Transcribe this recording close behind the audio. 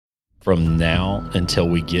from now until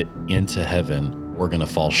we get into heaven, we're going to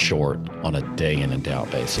fall short on a day in and out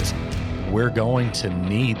basis. We're going to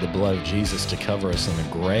need the blood of Jesus to cover us and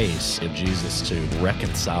the grace of Jesus to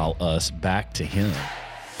reconcile us back to Him.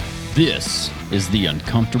 This is The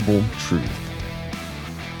Uncomfortable Truth.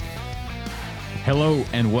 Hello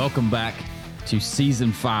and welcome back to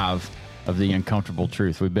Season 5 of The Uncomfortable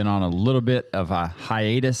Truth. We've been on a little bit of a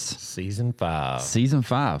hiatus. Season 5. Season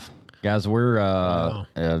 5. Guys, we're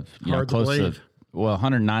close to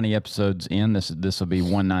 190 episodes in. This will be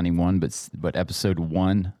 191, but episode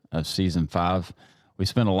 1 of Season 5. We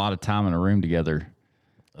spent a lot of time in a room together,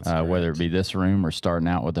 whether it be this room or starting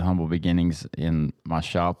out with the humble beginnings in my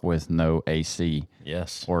shop with no AC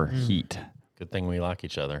or heat. Good thing we like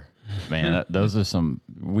each other. Man, those are some.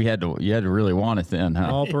 You had to really want it then,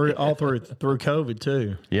 huh? All through COVID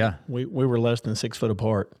too. Yeah, we were less than 6 foot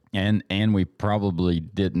apart, and we probably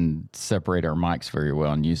didn't separate our mics very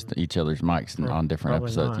well and used each other's mics on different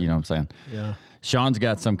episodes. Not. You know what I'm saying? Yeah. Sean's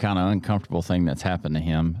got some kind of uncomfortable thing that's happened to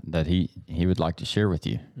him that he would like to share with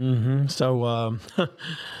you. Mm-hmm. So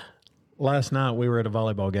last night we were at a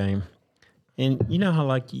volleyball game, and you know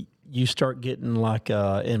how you start getting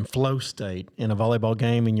in flow state in a volleyball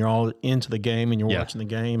game, and you're all into the game and you're watching the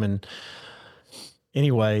game. And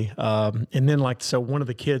anyway, and then so one of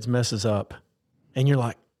the kids messes up and you're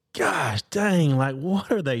like, gosh dang, what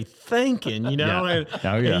are they thinking? You know?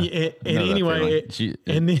 Yeah. And anyway,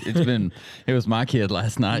 it was my kid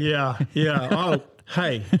last night. Yeah. Oh,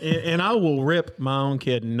 hey, and I will rip my own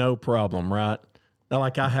kid, no problem. Right.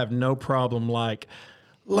 I have no problem.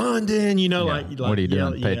 London, what are you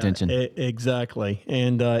doing? Pay attention. Exactly.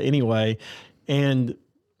 And anyway, and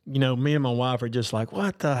me and my wife are just like,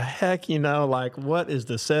 what the heck, what is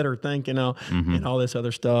the setter thinking, and all this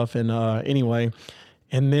other stuff. And anyway,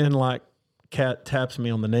 and then Kat taps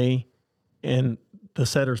me on the knee, and the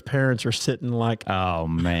setter's parents are sitting oh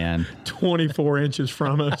man, 24 inches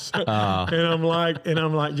from us, and I'm like,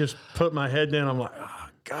 just put my head down. I'm like, oh,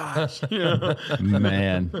 gosh,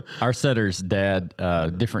 man, our setter's dad,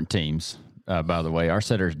 different teams, by the way, our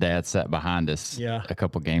setter's dad sat behind us a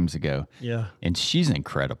couple games ago. Yeah. And she's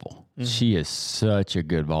incredible. Mm-hmm. She is such a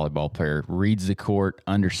good volleyball player, reads the court,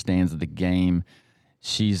 understands the game.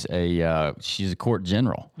 She's a court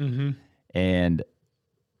general. Mm-hmm.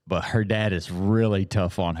 But her dad is really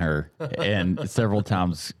tough on her. And several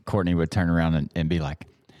times Courtney would turn around and be like,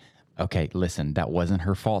 okay, listen, that wasn't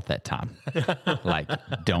her fault that time.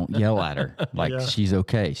 Don't yell at her. She's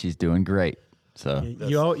okay. She's doing great. So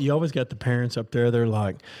you always got the parents up there. They're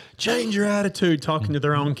like, change your attitude, talking to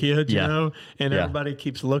their own kids, and everybody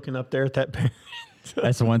keeps looking up there at that parent.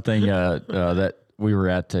 That's the one thing that we were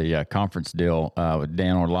at a conference deal with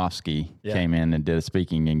Dan Orlovsky came in and did a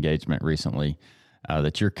speaking engagement recently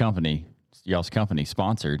that y'all's company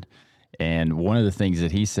sponsored. And one of the things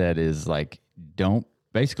that he said is don't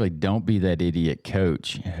be that idiot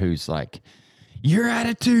coach who's like, your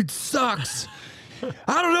attitude sucks.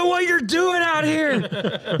 I don't know what you're doing out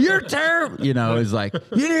here. You're terrible. It's like,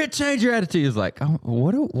 you need to change your attitude. It's like, oh,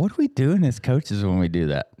 what are we doing as coaches when we do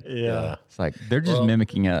that? Yeah. It's like, they're just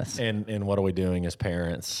mimicking us. And what are we doing as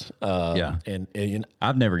parents? And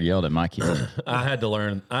I've never yelled at my kids. I had to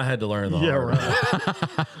learn the hard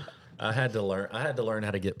way. I had to learn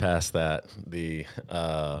how to get past that,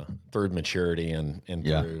 through maturity and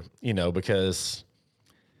through, because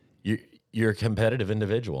you're a competitive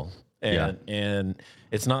individual, and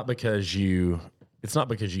it's not because you're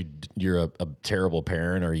a terrible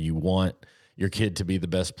parent or you want your kid to be the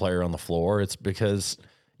best player on the floor. It's because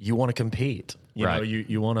you want to compete. You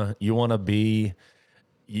want to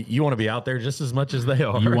be out there just as much as they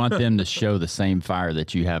are. You want them to show the same fire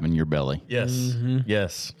that you have in your belly. Yes. Mm-hmm.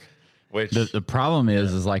 Yes. Which the problem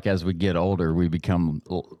is as we get older, we become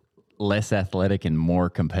less athletic and more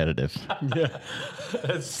competitive. Yeah.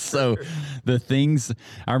 So the things,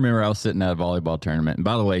 I remember I was sitting at a volleyball tournament. And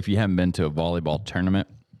by the way, if you haven't been to a volleyball tournament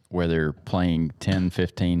where they're playing 10,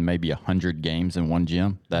 15, maybe 100 games in one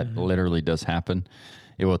gym, that literally does happen.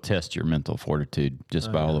 It will test your mental fortitude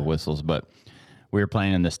just by all the whistles. But we were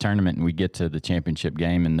playing in this tournament and we get to the championship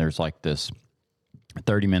game and there's this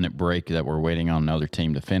 30-minute break that we're waiting on another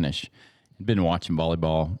team to finish. I've been watching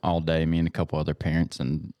volleyball all day, me and a couple other parents,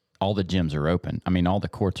 and all the gyms are open. I mean, all the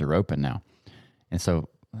courts are open now. And so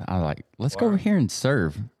I was like, let's go over here and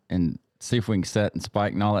serve and see if we can set and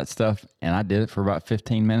spike and all that stuff. And I did it for about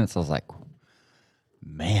 15 minutes. I was like,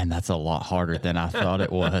 man, that's a lot harder than I thought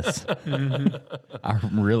it was.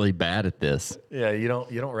 I'm really bad at this. Yeah, you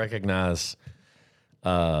don't recognize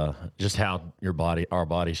just how our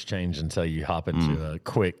bodies change until you hop into a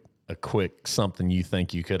quick a quick something you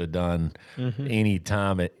think you could have done any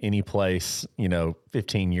time at any place,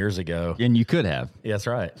 15 years ago. And you could have. Yeah, that's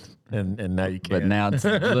right. And now you can't. But now it's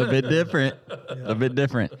a little bit different. A little bit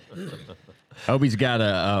different. Obi's got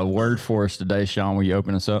a word for us today. Sean, will you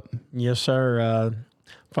open us up? Yes, sir.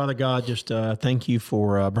 Father God, just thank you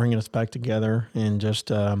for bringing us back together, and just,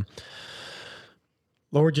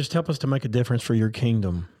 Lord, just help us to make a difference for your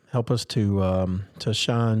kingdom. Help us to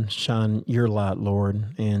shine your light, Lord,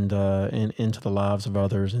 and into the lives of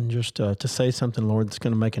others, and just to say something, Lord, that's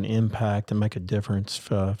going to make an impact and make a difference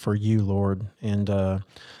for you, Lord. And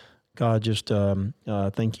God, just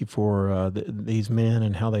thank you for these men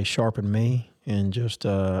and how they sharpen me, and just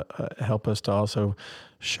help us to also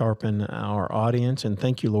sharpen our audience. And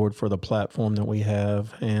thank you, Lord, for the platform that we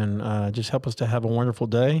have, and just help us to have a wonderful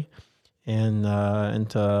day, and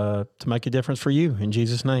to make a difference for you. In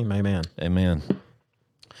Jesus' name, amen. Amen.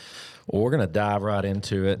 Well, we're going to dive right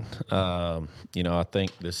into it. I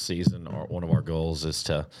think this season, one of our goals is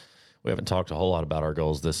we haven't talked a whole lot about our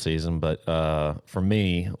goals this season, but for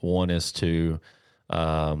me, one is to,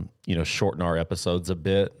 shorten our episodes a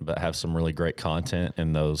bit, but have some really great content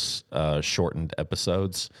in those shortened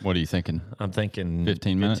episodes. What are you thinking? I'm thinking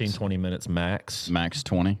 15 minutes? 20 minutes max. Max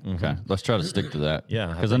 20? Okay. Let's try to stick to that. Yeah.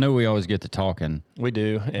 Because I know we always get to talking. We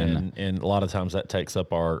do. And a lot of times that takes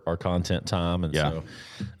up our content time. And so,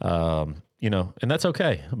 and that's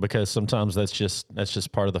okay, because sometimes that's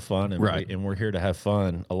just part of the fun. And right. We're here to have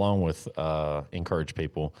fun, along with encourage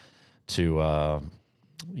people to,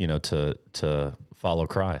 to follow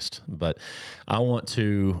Christ. But I want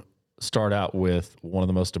to start out with one of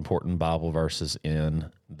the most important Bible verses in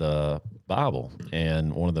the Bible,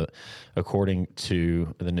 and according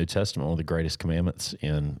to the New Testament, one of the greatest commandments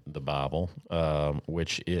in the Bible,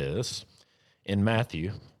 which is in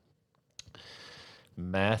Matthew,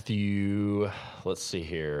 let's see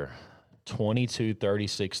here,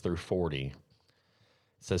 22:36 through 40. It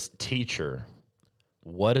says, "Teacher,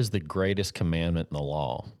 what is the greatest commandment in the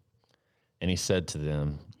law?" And he said to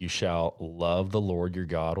them, "You shall love the Lord your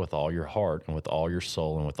God with all your heart and with all your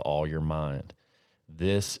soul and with all your mind.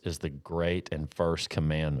 This is the great and first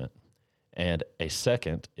commandment. And a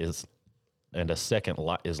second is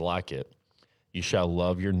like it. You shall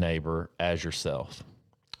love your neighbor as yourself."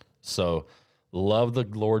 So love the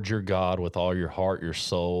Lord your God with all your heart, your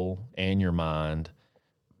soul, and your mind.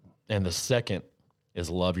 And the second is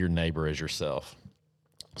love your neighbor as yourself.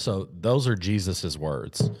 So those are Jesus's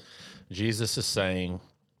words. Jesus is saying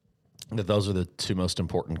that those are the two most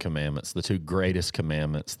important commandments, the two greatest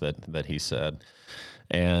commandments that he said.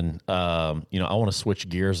 And, I want to switch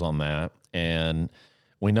gears on that. And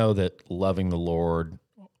we know that loving the Lord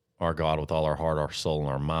our God with all our heart, our soul, and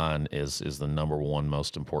our mind is the number one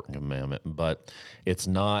most important commandment. But it's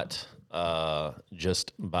not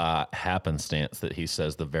just by happenstance that he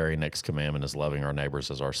says the very next commandment is loving our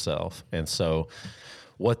neighbors as ourselves. And so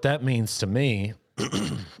what that means to me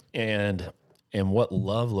and what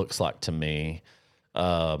love looks like to me,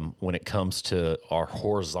 when it comes to our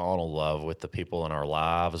horizontal love with the people in our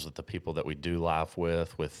lives, with the people that we do life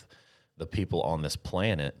with the people on this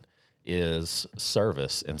planet, is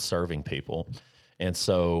service and serving people. And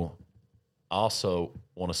so I also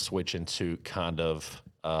want to switch into kind of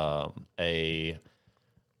a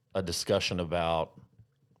discussion about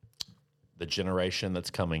the generation that's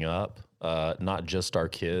coming up, not just our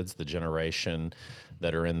kids, the generation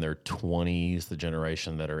that are in their 20s, the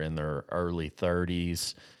generation that are in their early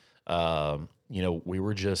 30s. I'm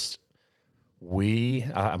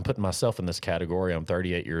putting myself in this category. I'm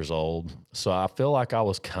 38 years old. So I feel like I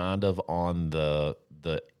was kind of on the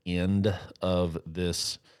end of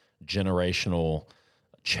this generational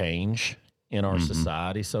change in our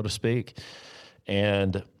society, so to speak.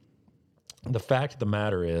 And the fact of the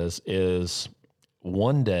matter is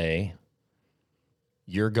one day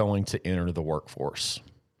you're going to enter the workforce.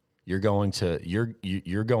 You're going to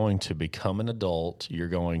become an adult. You're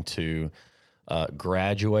going to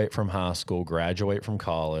graduate from high school, graduate from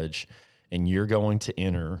college, and you're going to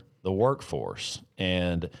enter the workforce.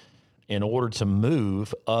 And in order to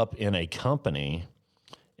move up in a company,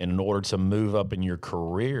 and in order to move up in your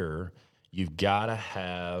career, you've got to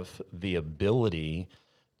have the ability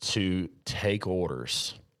to take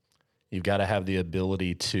orders. You've got to have the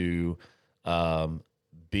ability to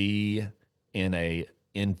be in a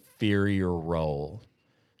inferior role.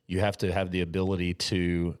 You have to have the ability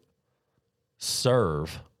to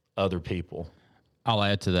serve other people. I'll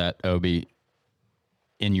add to that, Obi,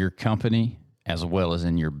 in your company as well as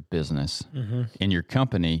in your business. Mm-hmm. In your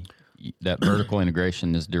company, that vertical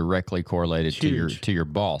integration is directly correlated to your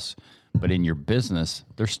boss. But in your business,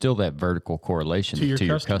 there's still that vertical correlation to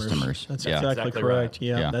your customers. That's exactly correct. Right.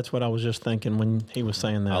 Yeah, that's what I was just thinking when he was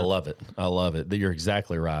saying that. I love it. You're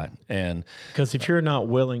exactly right. And because if you're not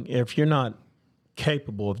willing, if you're not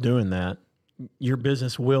capable of doing that, your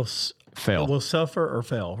business will fail, will suffer or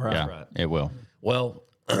fail. Right. Yeah, right. It will. Well,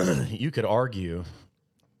 you could argue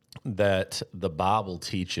that the Bible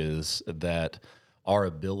teaches that our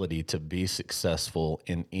ability to be successful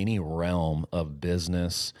in any realm of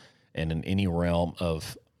business and in any realm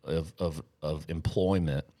of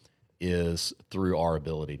employment is through our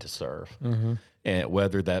ability to serve. Mm-hmm. And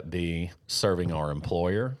whether that be serving our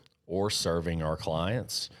employer or serving our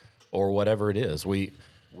clients or whatever it is, we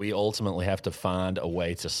ultimately have to find a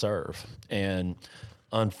way to serve. And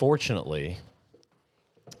unfortunately,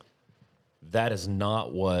 that is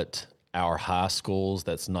not what our high schools,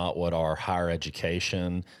 that's not what our higher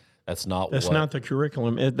education, that's not the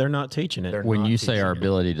curriculum. They're not teaching it. When you say our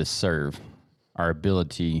ability to serve, our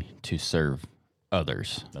ability to serve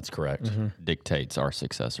others. That's correct. Mm-hmm. Dictates our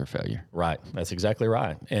success or failure. Right. That's exactly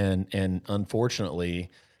right. And unfortunately,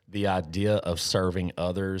 the idea of serving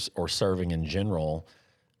others or serving in general,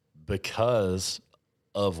 because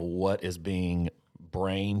of what is being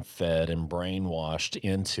brain fed and brainwashed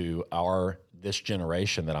into this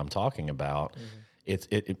generation that I'm talking about,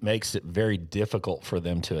 it makes it very difficult for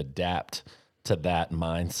them to adapt to that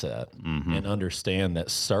mindset and understand that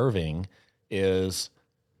serving is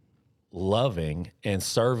loving and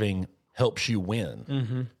serving helps you win.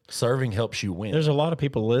 Mm-hmm. Serving helps you win. There's a lot of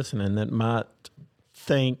people listening that might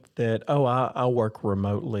think that, I work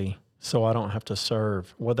remotely, so I don't have to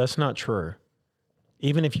serve. Well, that's not true.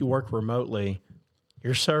 Even if you work remotely,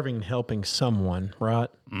 you're serving and helping someone, right?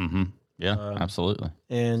 Mm-hmm. Yeah, absolutely.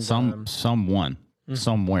 And someone,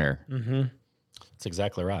 somewhere. Mm-hmm. That's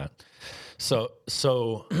exactly right. So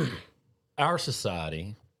our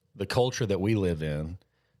society, the culture that we live in,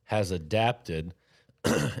 has adapted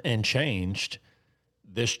and changed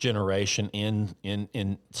this generation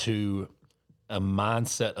into a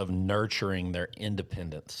mindset of nurturing their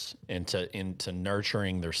independence, into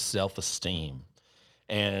nurturing their self-esteem.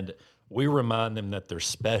 And we remind them that they're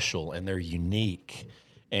special and they're unique,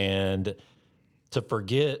 and to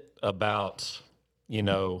forget about,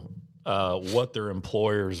 what their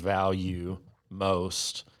employers value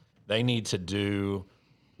most. They need to do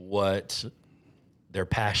what they're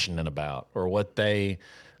passionate about or what they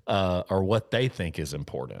think is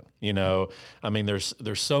important. I mean, there's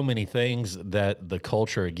so many things that the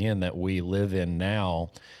culture, again, that we live in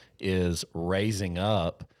now is raising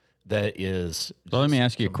up that is. So let me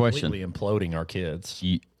ask you a question. Completely imploding our kids.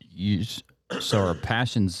 So our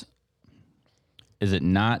passions, is it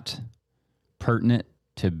not pertinent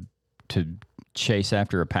to chase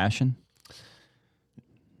after a passion?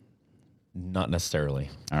 Not necessarily.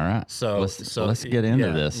 All right. So let's get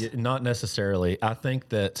into this. Not necessarily. I think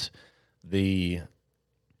that there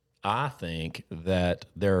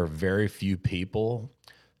are very few people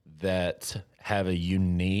that have a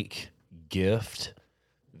unique gift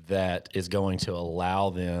that is going to allow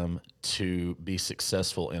them to be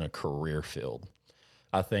successful in a career field.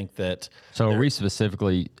 I think that. So are we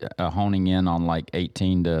specifically honing in on like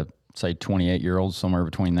 18 to say 28-year-olds, somewhere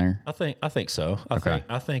between there? I think so. I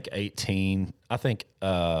think 18. I think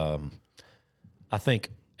 18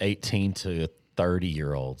 to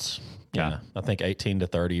 30-year-olds. Yeah, I think 18 to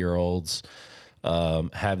 30-year-olds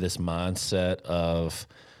have this mindset of,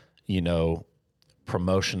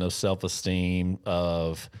 promotion of self-esteem,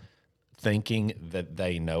 of thinking that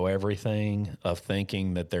they know everything, of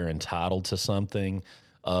thinking that they're entitled to something,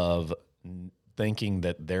 of thinking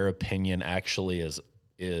that their opinion actually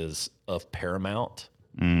is of paramount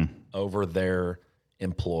over their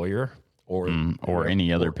employer or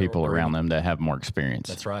any other people around them that have more experience.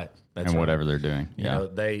 That's right. Whatever they're doing. Yeah.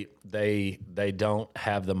 They don't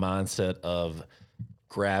have the mindset of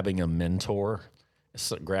grabbing a mentor,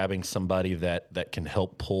 grabbing somebody that can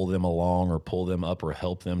help pull them along or pull them up or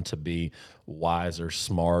help them to be wiser,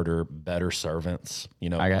 smarter, better servants,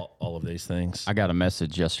 all of these things. I got a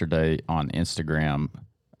message yesterday on Instagram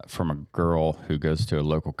from a girl who goes to a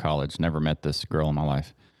local college. Never met this girl in my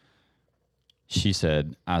life. She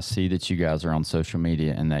said, I see that you guys are on social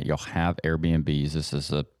media and that you'll have Airbnbs. This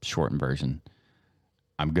is a shortened version.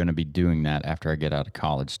 I'm going to be doing that after I get out of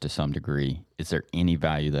college to some degree. Is there any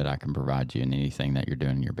value that I can provide you in anything that you're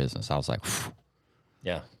doing in your business? I was like,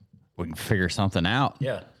 yeah, we can figure something out.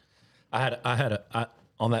 Yeah.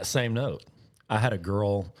 On that same note, I had a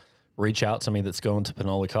girl reach out to me that's going to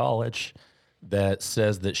Panola College that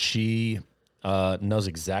says that she knows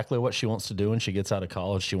exactly what she wants to do when she gets out of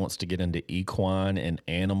college. She wants to get into equine and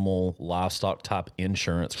animal livestock type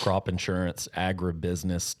insurance, crop insurance,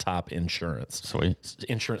 agribusiness type insurance. Sweet.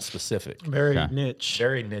 Insurance specific. Very Okay. niche.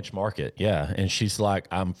 Very niche market. Yeah. And she's like,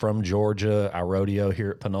 I'm from Georgia. I rodeo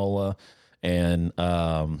here at Panola. And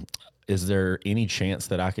is there any chance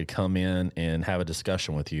that I could come in and have a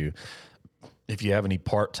discussion with you? If you have any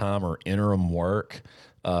part-time or interim work,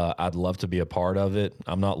 I'd love to be a part of it.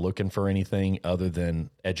 I'm not looking for anything other than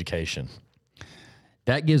education.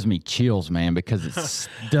 That gives me chills, man, because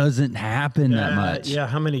it doesn't happen that much. Yeah,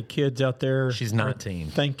 how many kids out there? She's 19.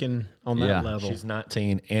 Thinking on that level. She's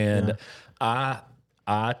 19, and I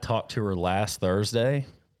talked to her last Thursday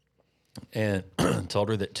and told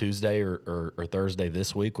her that Tuesday or Thursday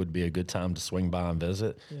this week would be a good time to swing by and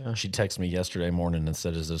visit. Yeah. She texted me yesterday morning and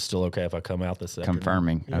said, "Is it still okay if I come out this afternoon?"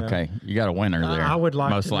 Confirming. Yeah. Okay, you got a winner there. I would like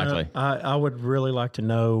most to likely. I would really like to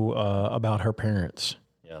know about her parents.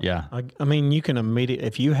 Yeah. I mean, you can immediately,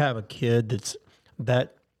 if you have a kid that's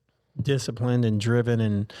that disciplined and driven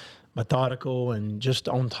and methodical and just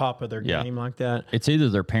on top of their game like that. It's either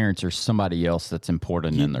their parents or somebody else that's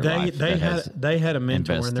important in their life. They had a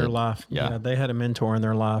mentor in their life. Yeah. They had a mentor in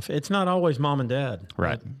their life. It's not always mom and dad.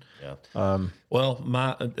 Right. Yeah. Well,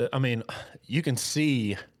 I mean, you can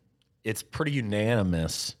see it's pretty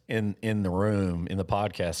unanimous in the room, in the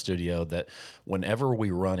podcast studio, that whenever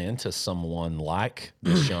we run into someone like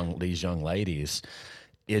these young ladies,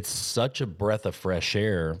 it's such a breath of fresh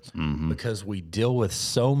air because we deal with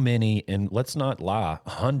so many, and let's not lie,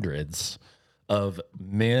 hundreds of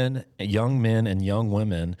young men and young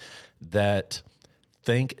women that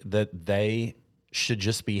think that they should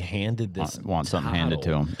just be handed this want something handed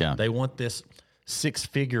to them. Yeah. They want this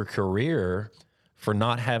 6-figure career for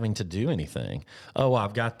not having to do anything. Oh,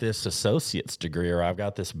 I've got this associate's degree or I've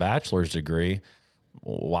got this bachelor's degree.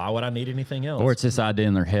 Why would I need anything else? Or it's this idea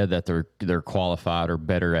in their head that they're qualified or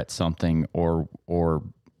better at something, or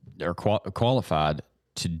they're qualified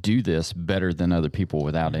to do this better than other people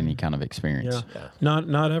without any kind of experience. Yeah.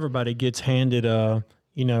 Not everybody gets handed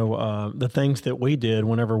the things that we did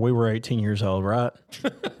whenever we were 18 years old, right?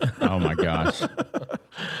 Oh my gosh.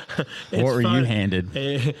 What were you handed?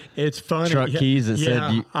 It's funny. Truck keys that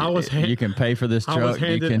said you can pay for this truck.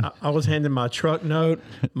 I was handed my truck note,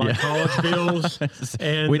 my college bills,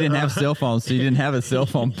 and we didn't have cell phones, so you didn't have a cell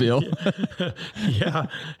phone bill. Yeah,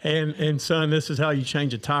 and son, this is how you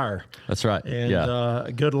change a tire. That's right.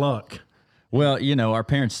 And good luck. Well, our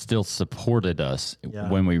parents still supported us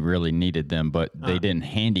when we really needed them, but they didn't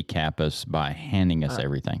handicap us by handing us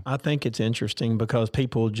everything. I think it's interesting because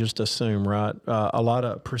people just assume, right? A lot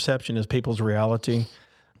of perception is people's reality.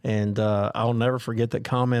 And I'll never forget that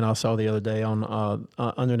comment I saw the other day on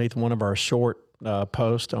underneath one of our short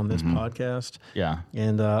posts on this podcast. Yeah.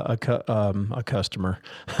 And a customer,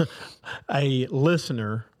 a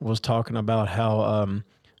listener was talking about how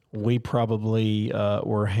we probably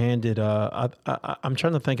were handed. I'm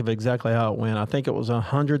trying to think of exactly how it went. I think it was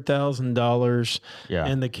 $100,000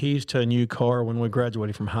 and the keys to a new car when we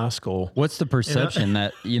graduated from high school. What's the perception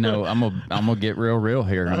that I'm gonna get real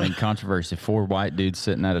here? I mean, controversy. 4 white dudes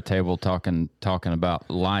sitting at a table talking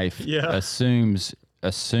about life assumes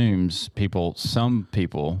people. Some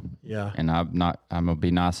people. Yeah. And I'm gonna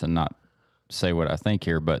be nice and not say what I think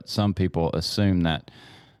here, but some people assume that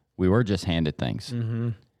we were just handed things. Mm-hmm.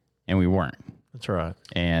 And we weren't. That's right.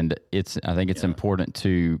 And I think it's important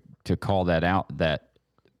to call that out, that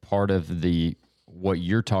part of what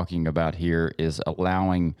you're talking about here is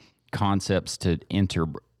allowing concepts to enter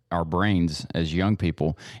our brains as young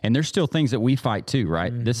people. And there's still things that we fight too,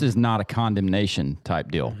 right? Mm-hmm. This is not a condemnation type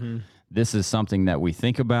deal. Mm-hmm. This is something that we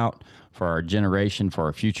think about for our generation, for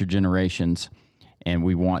our future generations, and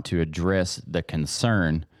we want to address the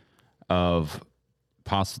concern of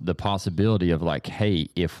the possibility of like, hey,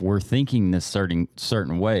 if we're thinking this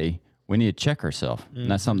certain way, we need to check ourselves. Mm-hmm.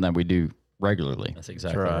 And that's something that we do regularly. That's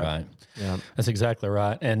exactly right. Yeah, that's exactly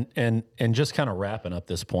right. And just kind of wrapping up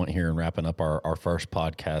this point here and wrapping up our first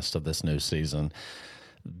podcast of this new season,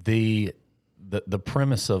 the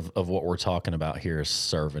premise of what we're talking about here is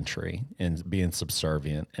servantry and being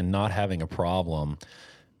subservient and not having a problem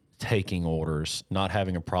taking orders, not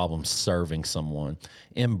having a problem serving someone.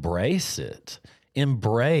 Embrace it.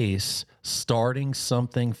 Embrace starting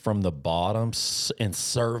something from the bottom and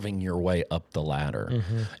serving your way up the ladder,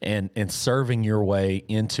 and serving your way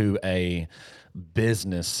into a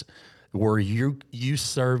business where you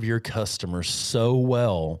serve your customers so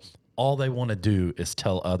well, all they want to do is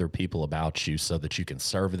tell other people about you so that you can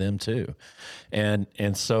serve them too. And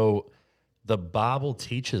so the Bible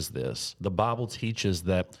teaches this. The Bible teaches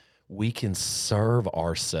that we can serve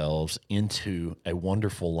ourselves into a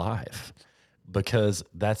wonderful life, because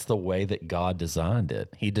that's the way that God designed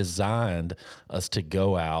it. He designed us to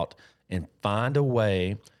go out and find a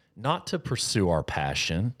way not to pursue our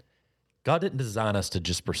passion. God didn't design us to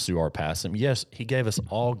just pursue our passion. Yes, he gave us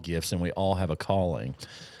all gifts and we all have a calling.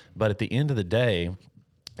 But at the end of the day,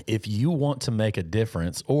 if you want to make a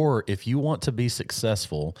difference, or if you want to be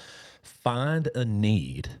successful, find a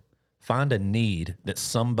need that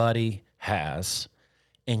somebody has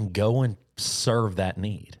and go and serve that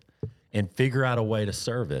need and figure out a way to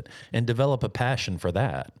serve it and develop a passion for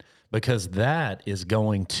that, because that is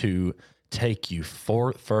going to take you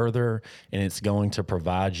further, and it's going to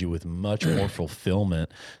provide you with much more fulfillment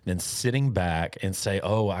than sitting back and say,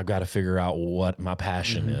 oh, I've got to figure out what my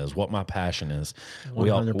passion is, what my passion is.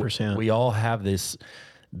 100%. We all have these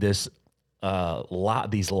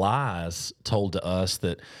lies told to us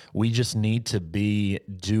that we just need to be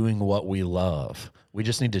doing what we love. We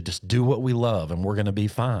just need to just do what we love and we're going to be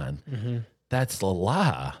fine. Mm-hmm. That's a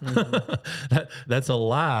lie. Mm-hmm. That's a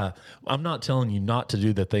lie. I'm not telling you not to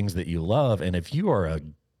do the things that you love. And if you are a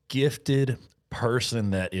gifted person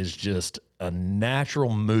that is just a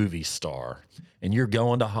natural movie star and you're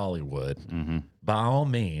going to Hollywood, mm-hmm. by all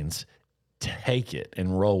means, take it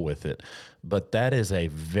and roll with it. But that is a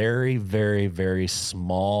very, very, very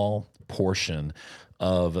small portion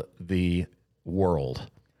of the world.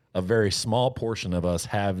 A very small portion of us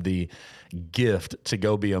have the gift to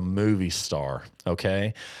go be a movie star,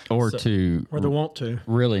 okay? Or they want to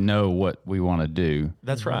really know what we want to do.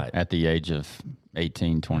 That's right. At the age of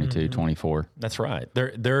 18, 22, mm-hmm. 24. That's right.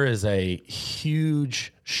 There is a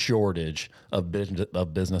huge shortage of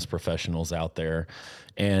business professionals out there.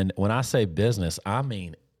 And when I say business, I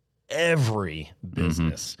mean every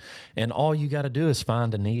business. Mm-hmm. And all you got to do is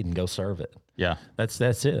find a need and go serve it. Yeah. That's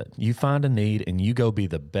it. You find a need and you go be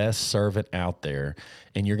the best servant out there,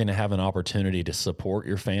 and you're going to have an opportunity to support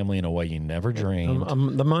your family in a way you never dreamed.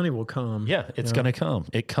 The money will come. Yeah, it's going to come.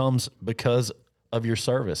 It comes because of your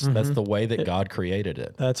service. Mm-hmm. That's the way that God created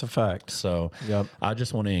it. That's a fact. So I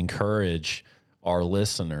just want to encourage our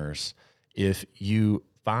listeners, if you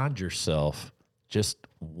find yourself just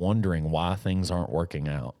wondering why things aren't working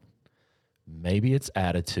out, maybe it's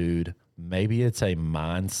attitude, maybe it's a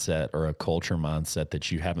mindset or a culture mindset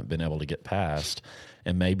that you haven't been able to get past,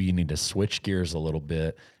 and maybe you need to switch gears a little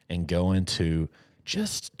bit and go into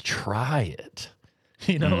just try it.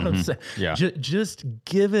 You know what I'm saying? Yeah. Just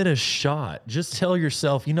give it a shot. Just tell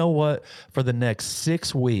yourself, you know what? For the next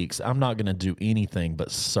 6 weeks, I'm not going to do anything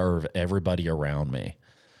but serve everybody around me.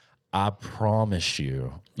 I promise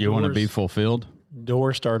you. You want to be fulfilled?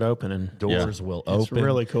 Doors start opening. Doors will open. It's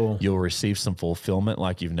really cool. You'll receive some fulfillment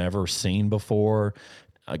like you've never seen before.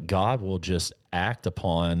 God will just act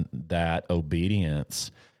upon that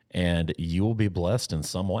obedience, and you will be blessed in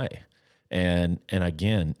some way. And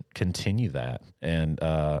again, continue that, and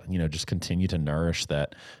just continue to nourish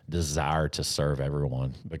that desire to serve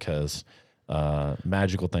everyone, because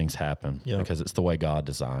magical things happen because it's the way God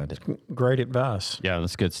designed it. Great advice. Yeah,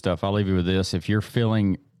 that's good stuff. I'll leave you with this. If you're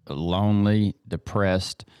feeling lonely,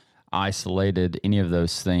 depressed, isolated, any of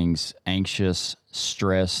those things, anxious,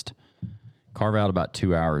 stressed, carve out about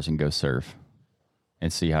 2 hours and go serve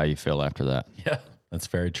and see how you feel after that. Yeah, that's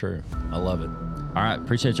very true. I love it. All right.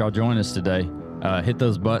 Appreciate y'all joining us today. Hit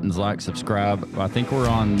those buttons, like, subscribe. I think we're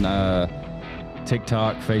on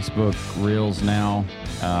TikTok, Facebook, Reels now.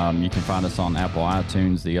 You can find us on Apple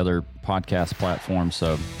iTunes, the other podcast platforms.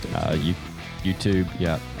 So YouTube,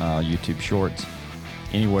 YouTube Shorts.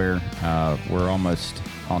 Anywhere, we're almost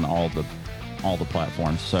on all the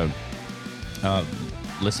platforms. So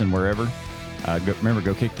listen wherever. Remember,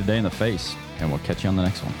 go kick the day in the face, and we'll catch you on the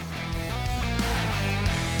next one.